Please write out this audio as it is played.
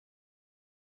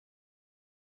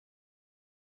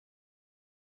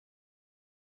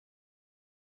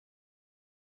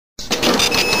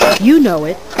You know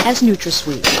it as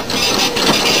Nutrasweet.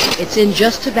 It's in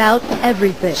just about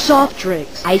everything. Soft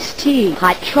drinks, iced tea,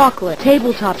 hot chocolate,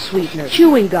 tabletop sweetener,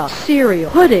 chewing gum,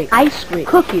 cereal, pudding, ice cream,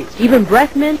 cookies, even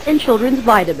breath mints and children's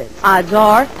vitamins. Odds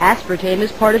are, aspartame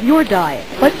is part of your diet.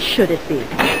 But should it be?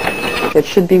 It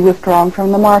should be withdrawn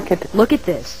from the market. Look at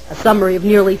this. A summary of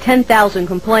nearly 10,000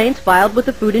 complaints filed with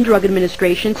the Food and Drug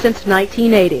Administration since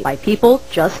 1980 by people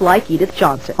just like Edith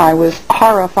Johnson. I was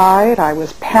horrified. I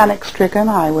was panic-stricken.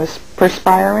 I was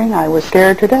perspiring. I was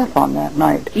scared to death on that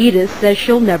night. Edith says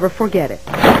she'll never forget it.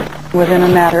 Within a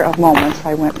matter of moments,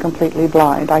 I went completely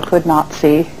blind. I could not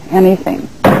see anything.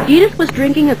 Edith was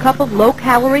drinking a cup of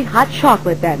low-calorie hot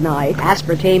chocolate that night.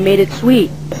 Aspartame made it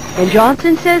sweet. And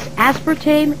Johnson says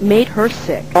aspartame made her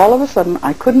sick. All of a sudden,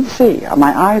 I couldn't see.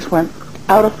 My eyes went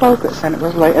out of focus, and it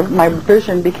was like my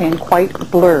vision became quite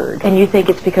blurred. And you think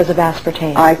it's because of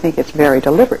aspartame? I think it's very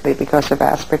deliberately because of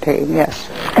aspartame, yes.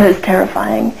 It was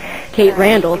terrifying. Kate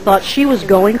Randall thought she was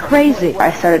going crazy.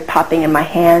 I started popping in my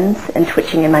hands and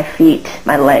twitching in my feet,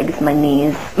 my legs, my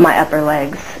knees, my upper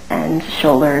legs, and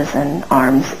shoulders and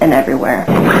arms and everywhere.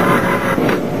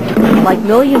 Like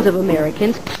millions of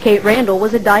Americans, Kate Randall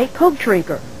was a Diet Coke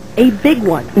drinker, a big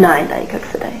one. 9 Diet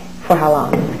Cokes a day. For how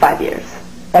long? 5 years.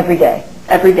 Every day.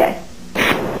 Every day.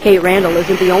 Kate Randall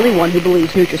isn't the only one who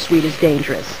believes Nutrasweet is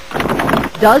dangerous.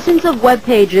 Dozens of web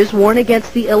pages warn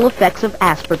against the ill effects of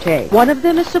aspartame. One of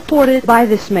them is supported by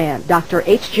this man, Dr.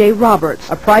 H.J. Roberts,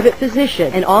 a private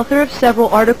physician and author of several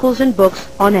articles and books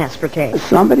on aspartame.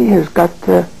 Somebody has got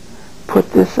to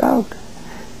put this out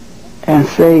and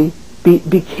say,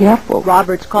 be careful.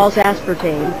 Roberts calls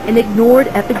aspartame an ignored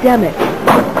epidemic.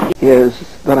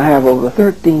 Is that I have over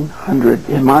 1,300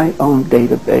 in my own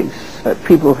database that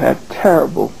people have had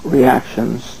terrible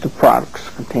reactions to products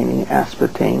containing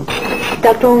aspartame.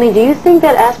 Dr. Olney, do you think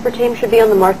that aspartame should be on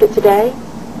the market today?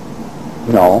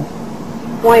 No,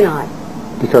 Why not?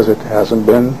 because it hasn't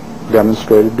been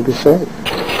demonstrated to be safe.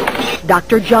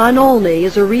 Dr. John Olney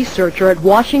is a researcher at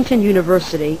Washington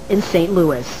University in St.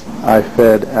 Louis. I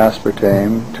fed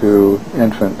aspartame to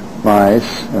infant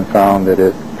mice and found that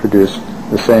it produced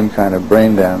the same kind of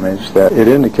brain damage. That it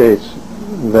indicates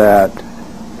that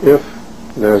if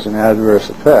there's an adverse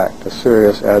effect, a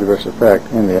serious adverse effect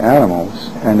in the animals,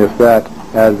 and if that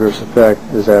adverse effect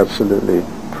is absolutely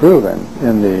proven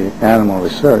in the animal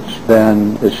research,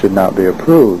 then it should not be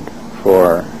approved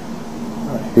for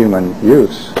human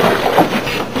use.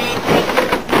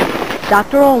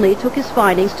 Dr. Olney took his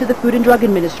findings to the Food and Drug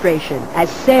Administration as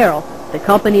Cereal, the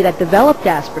company that developed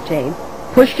aspartame,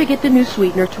 pushed to get the new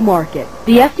sweetener to market.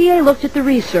 The FDA looked at the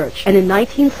research and in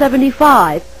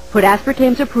 1975 put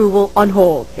aspartame's approval on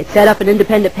hold. It set up an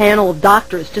independent panel of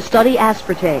doctors to study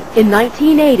aspartame. In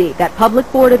 1980, that Public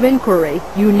Board of Inquiry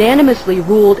unanimously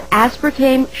ruled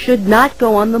aspartame should not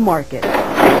go on the market.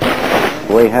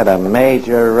 We had a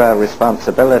major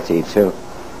responsibility to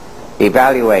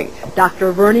evaluate.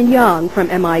 Dr. Vernon Young from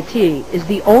MIT is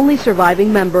the only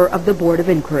surviving member of the Board of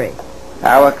Inquiry.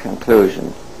 Our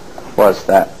conclusion was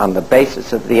that on the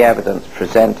basis of the evidence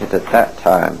presented at that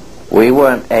time, we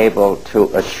weren't able to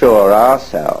assure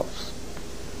ourselves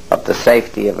of the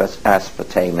safety of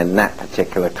aspartame in that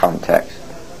particular context,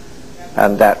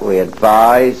 and that we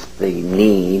advised the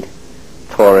need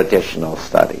for additional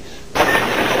studies.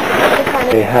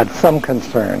 They had some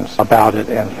concerns about it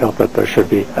and felt that there should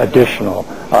be additional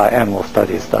animal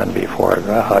studies done before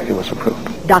it was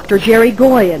approved. Dr. Jerry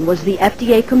Goyen was the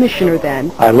FDA commissioner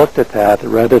then. I looked at that,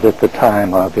 read it at the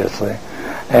time, obviously,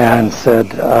 and said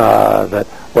that,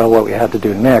 well, what we had to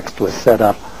do next was set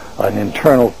up an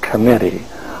internal committee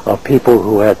of people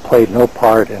who had played no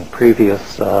part in previous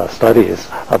studies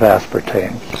of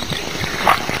aspartame.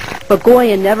 But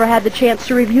Goyen never had the chance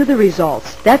to review the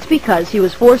results. That's because he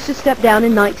was forced to step down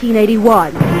in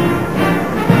 1981,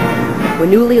 when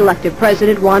newly elected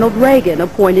President Ronald Reagan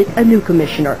appointed a new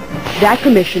commissioner. That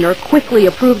commissioner quickly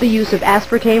approved the use of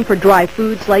aspartame for dry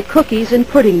foods like cookies and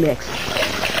pudding mix.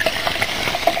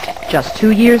 Just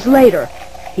 2 years later,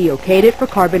 he okayed it for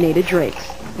carbonated drinks.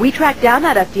 We tracked down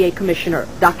that FDA commissioner,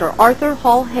 Dr. Arthur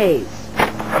Hall Hayes.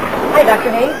 Hi,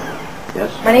 Dr. Hayes. Yes?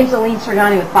 My name's Aileen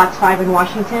Sirgany with Fox 5 in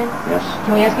Washington. Yes.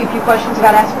 Can we ask you a few questions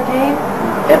about aspartame?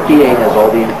 FDA has all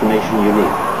the information you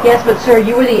need. Yes, but sir,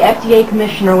 you were the FDA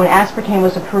commissioner when aspartame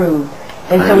was approved,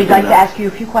 and so we'd like to ask you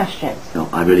a few questions. No,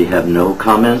 I really have no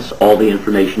comments. All the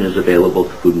information is available to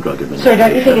Food and Drug Administration. Sir,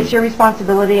 don't you think it's your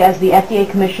responsibility as the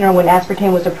FDA commissioner when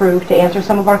aspartame was approved to answer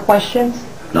some of our questions?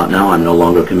 Not now. I'm no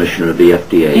longer commissioner of the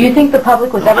FDA. Do you think the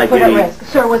public was ever I put at believe- risk?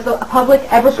 Sir, was the public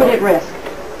ever put at risk?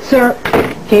 Sir,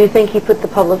 do you think he put the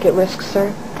public at risk,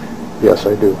 sir? Yes,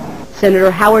 I do.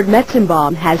 Senator Howard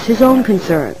Metzenbaum has his own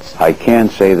concerns. I can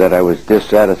say that I was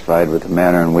dissatisfied with the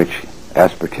manner in which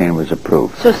aspartame was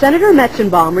approved. So Senator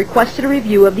Metzenbaum requested a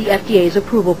review of the FDA's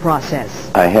approval process.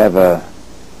 I have a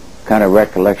kind of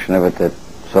recollection of it that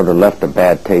sort of left a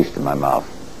bad taste in my mouth.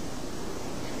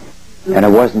 And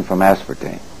it wasn't from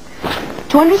aspartame.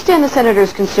 To understand the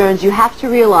Senator's concerns, you have to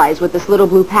realize what this little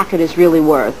blue packet is really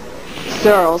worth.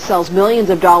 Searle sells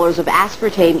millions of dollars of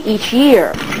aspartame each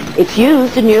year. It's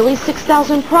used in nearly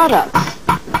 6,000 products,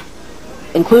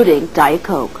 including Diet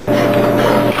Coke.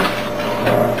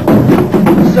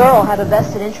 Searle had a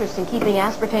vested interest in keeping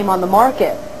aspartame on the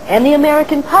market, and the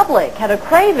American public had a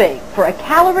craving for a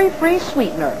calorie-free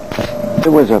sweetener.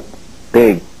 It was a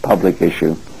big public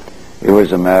issue. It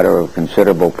was a matter of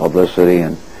considerable publicity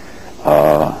and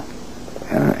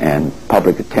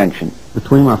public attention.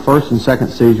 Between my first and second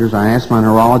seizures, I asked my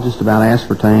neurologist about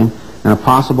aspartame and a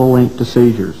possible link to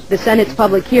seizures. The Senate's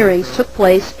public hearings took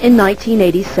place in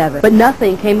 1987, but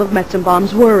nothing came of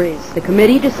Metzenbaum's worries. The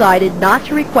committee decided not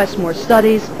to request more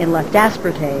studies and left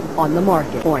aspartame on the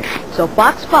market. So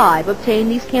Fox 5 obtained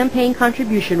these campaign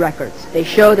contribution records. They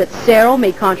show that Searle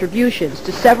made contributions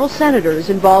to several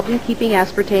senators involved in keeping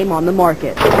aspartame on the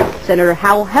market. Senator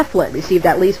Howell Heflin received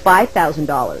at least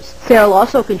 $5,000. Searle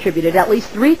also contributed at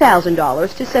least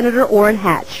 $3,000 to Senator Orrin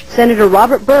Hatch. Senator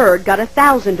Robert Byrd got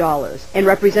 $1,000, and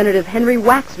Representative Henry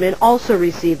Waxman also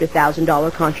received a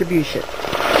 $1,000 contribution.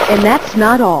 And that's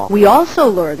not all. We also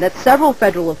learned that several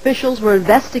federal officials were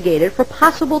investigated for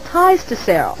possible ties to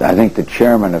Searle. I think the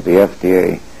chairman of the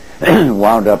FDA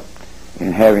wound up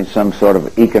in having some sort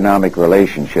of economic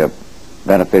relationship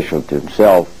beneficial to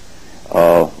himself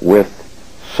with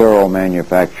Searle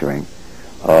Manufacturing,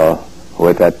 who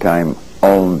at that time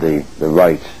owned the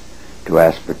rights to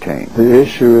aspartame. The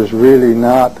issue is really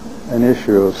not an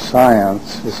issue of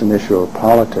science, it's an issue of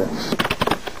politics.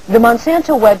 The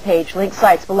Monsanto webpage links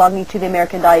sites belonging to the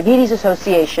American Diabetes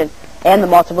Association and the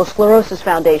Multiple Sclerosis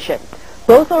Foundation.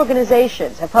 Both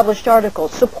organizations have published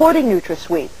articles supporting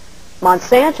Nutrasweet.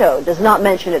 Monsanto does not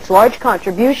mention its large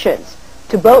contributions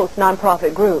to both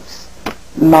nonprofit groups.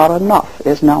 Not enough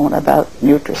is known about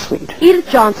Nutrasweet. Edith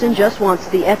Johnson just wants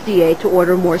the FDA to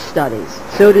order more studies.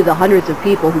 So do the hundreds of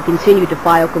people who continue to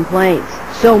file complaints.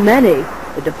 So many,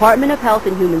 the Department of Health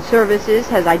and Human Services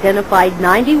has identified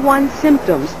 91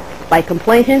 symptoms by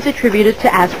complainants attributed to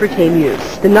aspartame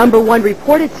use. The #1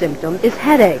 reported symptom is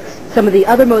headaches. Some of the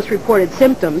other most reported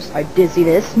symptoms are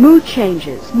dizziness, mood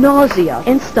changes, nausea,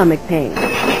 and stomach pain.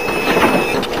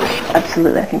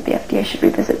 Absolutely, I think the FDA should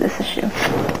revisit this issue.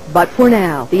 But for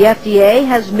now, the FDA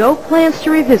has no plans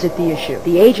to revisit the issue.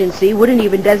 The agency wouldn't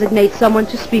even designate someone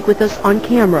to speak with us on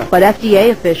camera. But FDA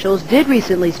officials did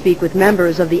recently speak with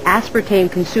members of the Aspartame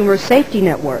Consumer Safety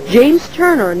Network. James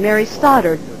Turner and Mary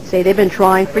Stoddard say they've been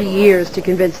trying for years to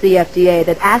convince the FDA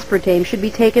that aspartame should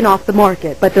be taken off the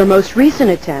market, but their most recent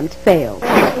attempt failed.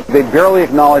 They barely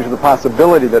acknowledge the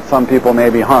possibility that some people may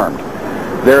be harmed.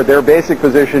 Their basic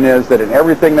position is that in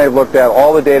everything they've looked at,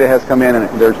 all the data has come in, and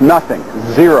there's nothing,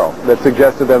 zero, that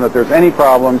suggests to them that there's any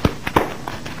problems.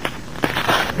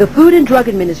 The Food and Drug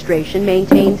Administration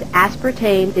maintains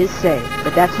aspartame is safe,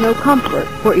 but that's no comfort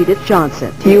for Edith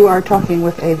Johnson. You are talking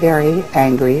with a very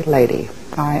angry lady.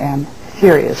 I am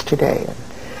furious today.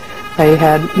 They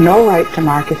had no right to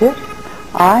market it.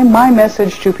 My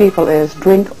message to people is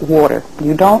drink water.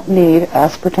 You don't need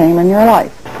aspartame in your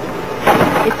life.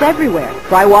 It's everywhere.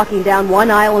 Try walking down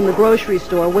one aisle in the grocery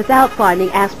store without finding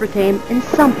aspartame in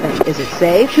something. Is it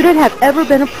safe? Should it have ever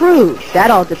been approved?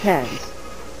 That all depends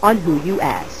on who you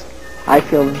ask. I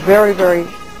feel very, very,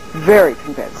 very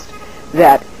convinced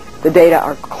that the data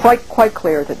are quite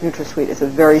clear that Nutrasweet is a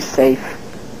very safe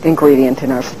ingredient in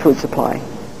our food supply.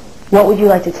 What would you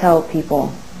like to tell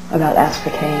people about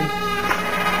aspartame?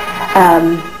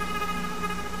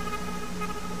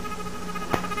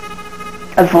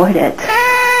 Avoid it.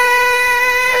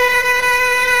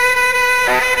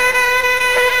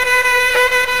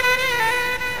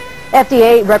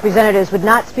 FDA representatives would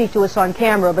not speak to us on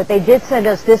camera, but they did send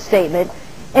us this statement.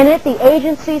 In it, the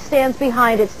agency stands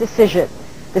behind its decision.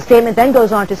 The statement then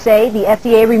goes on to say the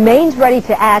FDA remains ready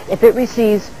to act if it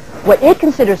receives what it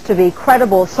considers to be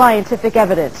credible scientific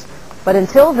evidence. But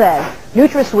until then,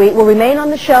 Nutrasweet will remain on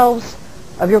the shelves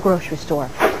of your grocery store.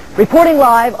 Reporting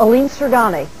live, Aileen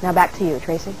Sirgany. Now back to you,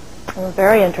 Tracy. Well, a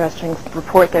very interesting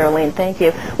report there, Aileen. Thank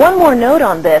you. One more note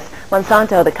on this.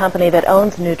 Monsanto, the company that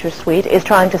owns Nutrasweet, is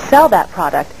trying to sell that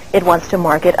product. It wants to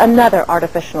market another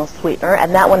artificial sweetener,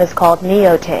 and that one is called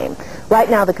Neotame. Right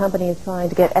now, the company is trying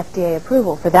to get FDA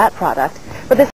approval for that product. But this